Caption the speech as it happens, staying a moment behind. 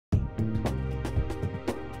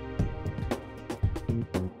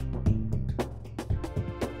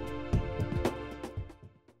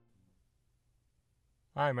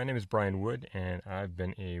Hi, my name is Brian Wood, and I've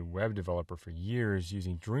been a web developer for years,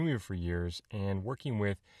 using Dreamweaver for years, and working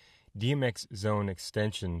with DMXzone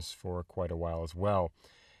extensions for quite a while as well.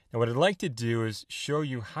 Now, what I'd like to do is show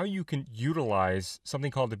you how you can utilize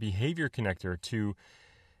something called the behavior connector to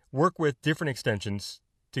work with different extensions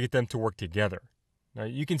to get them to work together. Now,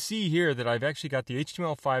 you can see here that I've actually got the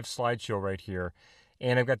HTML5 slideshow right here,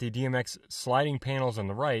 and I've got the DMX sliding panels on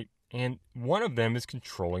the right, and one of them is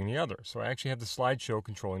controlling the other. So I actually have the slideshow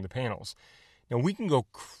controlling the panels. Now, we can go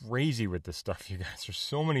crazy with this stuff, you guys. There's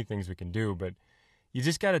so many things we can do, but you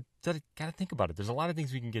just gotta think about it. There's a lot of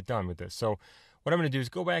things we can get done with this. So what I'm going to do is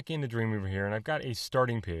go back into Dreamweaver here, and I've got a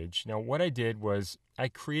starting page. Now, what I did was I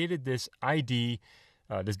created this ID,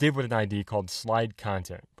 this div with an ID called slide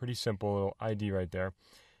content. Pretty simple little ID right there.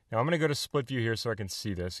 Now, I'm going to go to split view here so I can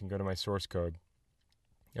see this and go to my source code.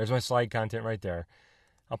 There's my slide content right there.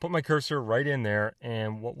 I'll put my cursor right in there,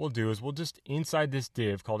 and what we'll do is we'll just, inside this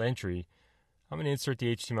div called entry, I'm going to insert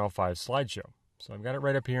the HTML5 slideshow. So I've got it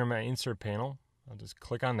right up here in my insert panel. I'll just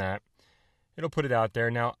click on that. It'll put it out there.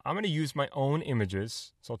 Now, I'm going to use my own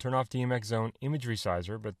images. So I'll turn off DMXzone image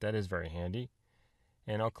resizer, but that is very handy.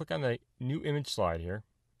 And I'll click on the new image slide here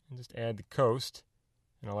and just add the coast.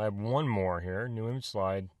 And I'll add one more here, new image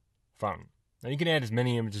slide, fountain. Now, you can add as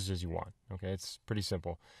many images as you want. Okay, it's pretty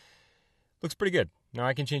simple. Looks pretty good. Now,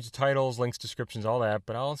 I can change the titles, links, descriptions, all that,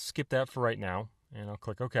 but I'll skip that for right now, and I'll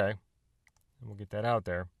click OK, and we'll get that out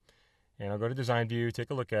there. And I'll go to Design View, take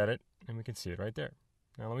a look at it, and we can see it right there.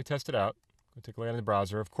 Now, let me test it out. Go take a look at it in the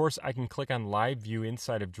browser. Of course, I can click on Live View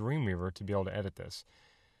inside of Dreamweaver to be able to edit this.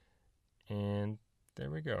 And there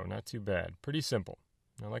we go. Not too bad. Pretty simple.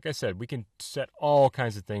 Now, like I said, we can set all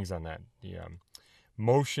kinds of things on that. The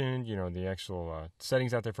motion, the actual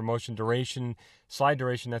settings out there for motion, duration, slide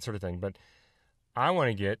duration, that sort of thing. But I want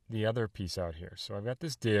to get the other piece out here. So I've got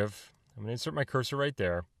this div. I'm going to insert my cursor right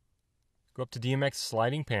there. Go up to DMX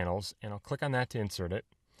sliding panels, and I'll click on that to insert it.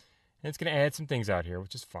 And it's going to add some things out here,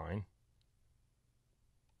 which is fine.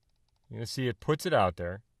 You're going to see it puts it out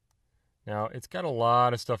there. Now, it's got a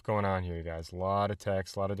lot of stuff going on here, you guys. A lot of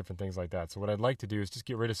text, a lot of different things like that. So what I'd like to do is just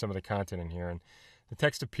get rid of some of the content in here. And the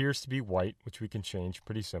text appears to be white, which we can change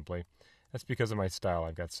pretty simply. That's because of my style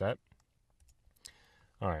I've got set.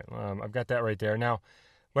 All right, I've got that right there. Now,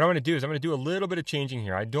 what I'm going to do is I'm going to do a little bit of changing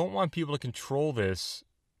here. I don't want people to control this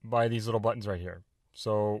by these little buttons right here.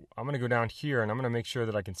 So I'm going to go down here, and I'm going to make sure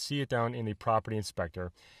that I can see it down in the property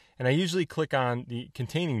inspector. And I usually click on the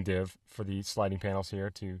containing div for the sliding panels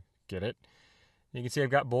here to get it. You can see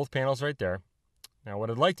I've got both panels right there. Now,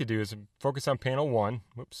 what I'd like to do is focus on panel 1.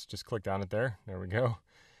 Whoops, just clicked on it there. There we go.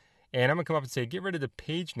 And I'm going to come up and say, get rid of the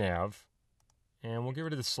page nav, and we'll get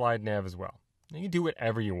rid of the slide nav as well. You can do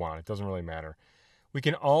whatever you want. It doesn't really matter. We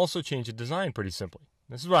can also change the design pretty simply.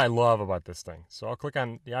 This is what I love about this thing. So I'll click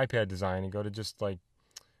on the iPad design and go to just like,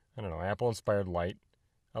 I don't know, Apple-inspired light.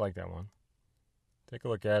 I like that one. Take a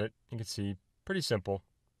look at it. You can see, pretty simple.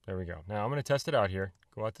 There we go. Now I'm going to test it out here.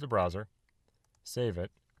 Go out to the browser. Save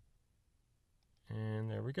it. And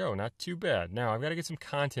there we go. Not too bad. Now I've got to get some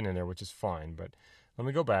content in there, which is fine. But let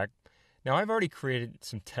me go back. Now, I've already created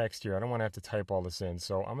some text here. I don't want to have to type all this in.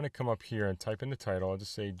 So I'm going to come up here and type in the title. I'll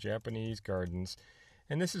just say Japanese Gardens.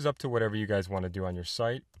 And this is up to whatever you guys want to do on your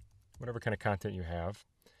site, whatever kind of content you have.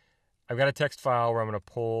 I've got a text file where I'm going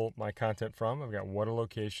to pull my content from. I've got what a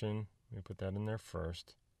location. Let me put that in there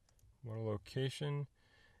first. What a location.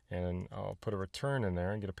 And I'll put a return in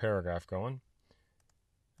there and get a paragraph going.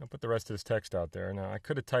 I'll put the rest of this text out there. Now, I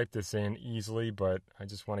could have typed this in easily, but I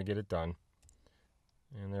just want to get it done.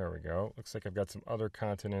 And there we go. Looks like I've got some other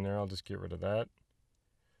content in there. I'll just get rid of that.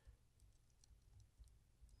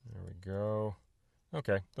 There we go.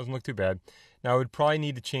 Okay, doesn't look too bad. Now, I would probably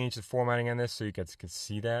need to change the formatting on this so you guys can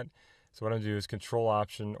see that. So what I'm going to do is Control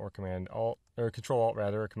Option or Command Alt, or Control Alt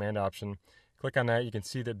rather, or Command Option. Click on that. You can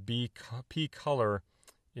see that P color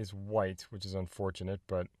is white, which is unfortunate.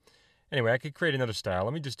 But anyway, I could create another style.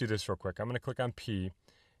 Let me just do this real quick. I'm going to click on P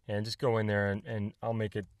and just go in there and I'll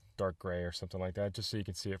make it dark gray or something like that, just so you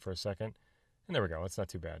can see it for a second. And there we go. It's not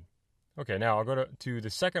too bad. Okay, now I'll go to the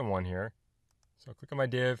second one here. So I'll click on my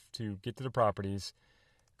div to get to the properties.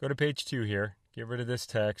 Go to page 2 here. Get rid of this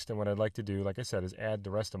text. And what I'd like to do, like I said, is add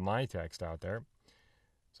the rest of my text out there.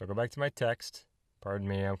 So I'll go back to my text. Pardon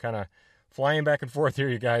me. I'm kind of flying back and forth here,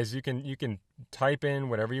 you guys. You can type in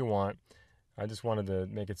whatever you want. I just wanted to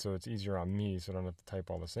make it so it's easier on me so I don't have to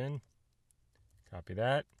type all this in. Copy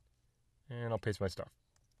that. And I'll paste my stuff.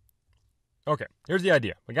 Okay, here's the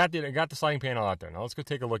idea. I got the sliding panel out there. Now let's go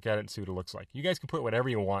take a look at it and see what it looks like. You guys can put whatever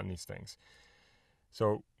you want in these things.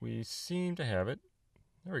 So we seem to have it.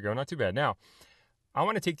 There we go, not too bad. Now, I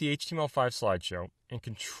want to take the HTML5 slideshow and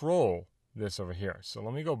control this over here. So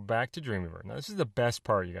let me go back to Dreamweaver. Now this is the best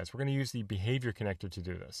part, you guys. We're going to use the behavior connector to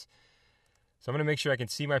do this. So I'm going to make sure I can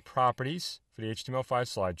see my properties for the HTML5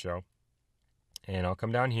 slideshow. And I'll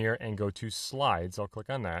come down here and go to slides. I'll click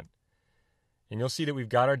on that. And you'll see that we've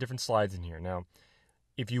got our different slides in here. Now,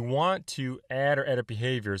 if you want to add or edit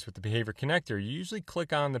behaviors with the behavior connector, you usually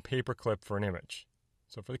click on the paperclip for an image.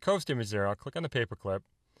 So for the coast image there, I'll click on the paperclip.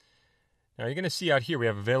 Now you're going to see out here we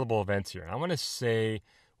have available events here. I want to say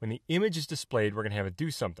when the image is displayed, we're going to have it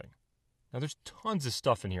do something. Now there's tons of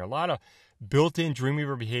stuff in here, a lot of built-in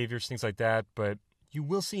Dreamweaver behaviors, things like that, but you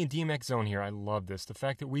will see in DMXzone here, I love this, the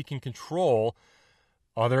fact that we can control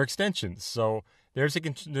other extensions. So there's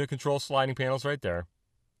the control sliding panels right there.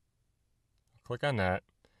 Click on that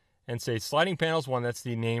and say sliding panels 1, that's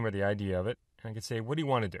the name or the ID of it. And I can say, what do you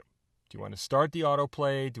want to do? Do you want to start the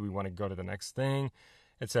autoplay? Do we want to go to the next thing?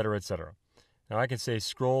 Etc., etc. Now I can say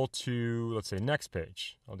scroll to, let's say, next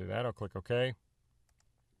page. I'll do that. I'll click OK.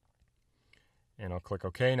 And I'll click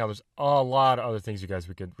OK. Now there's a lot of other things, you guys,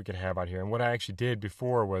 we could have out here. And what I actually did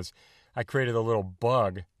before was I created a little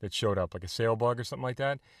bug that showed up, like a sail bug or something like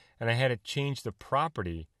that. And I had to change the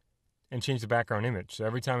property and change the background image. So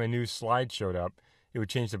every time a new slide showed up, it would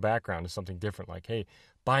change the background to something different, like, hey,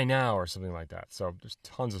 buy now or something like that. So there's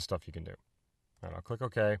tons of stuff you can do. All right, I'll click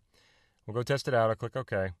OK. We'll go test it out. I'll click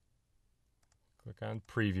OK. Click on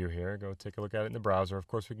preview here. Go take a look at it in the browser. Of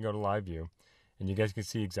course, we can go to live view. And you guys can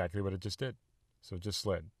see exactly what it just did. So it just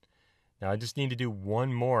slid. Now I just need to do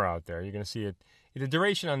one more out there. You're going to see it. The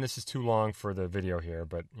duration on this is too long for the video here,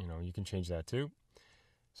 but you can change that too.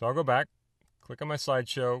 So I'll go back, click on my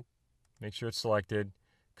slideshow, make sure it's selected.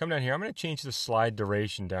 Come down here. I'm going to change the slide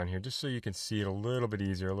duration down here just so you can see it a little bit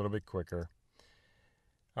easier, a little bit quicker.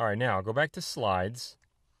 All right, now I'll go back to slides,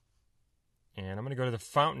 and I'm going to go to the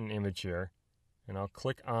fountain image here, and I'll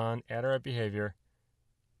click on Add or Edit Behavior.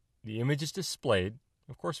 The image is displayed.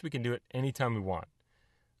 Of course, we can do it anytime we want.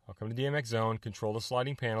 I'll come to DMXzone, control the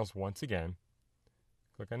sliding panels once again,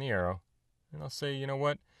 click on the arrow, and I'll say, you know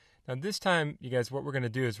what? Now this time, you guys, what we're going to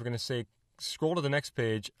do is we're going to say scroll to the next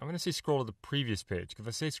page. I'm going to say scroll to the previous page. If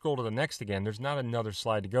I say scroll to the next again, there's not another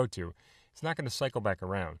slide to go to. It's not going to cycle back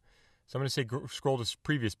around. So I'm going to say scroll to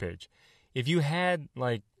previous page. If you had,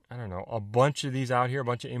 like, I don't know, a bunch of these out here, a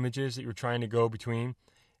bunch of images that you're trying to go between,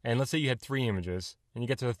 and let's say you had 3 images, and you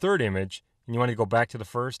get to the 3rd image, and you want to go back to the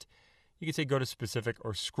first, you can say go to specific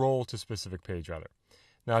or scroll to specific page rather.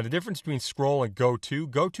 Now the difference between scroll and go to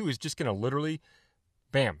is just going to literally,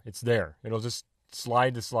 bam, it's there. It'll just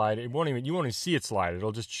slide to slide. You won't even see it slide.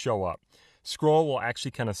 It'll just show up. Scroll will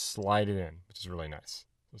actually kind of slide it in, which is really nice.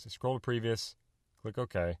 So say scroll to previous, click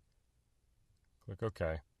OK, click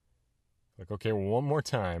OK, click OK one more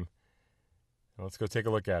time. Now let's go take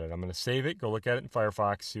a look at it. I'm going to save it, go look at it in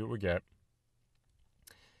Firefox, see what we get.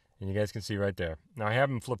 And you guys can see right there. Now I have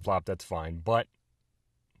them flip-flop, that's fine, but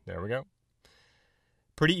there we go.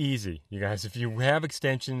 Pretty easy, you guys. If you have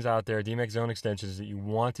extensions out there, DMXzone extensions that you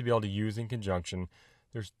want to be able to use in conjunction,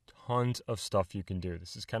 there's tons of stuff you can do.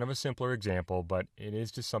 This is kind of a simpler example, but it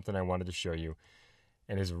is just something I wanted to show you,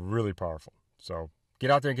 and is really powerful. So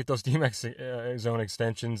get out there and get those DMXzone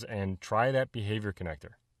extensions and try that behavior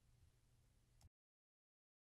connector.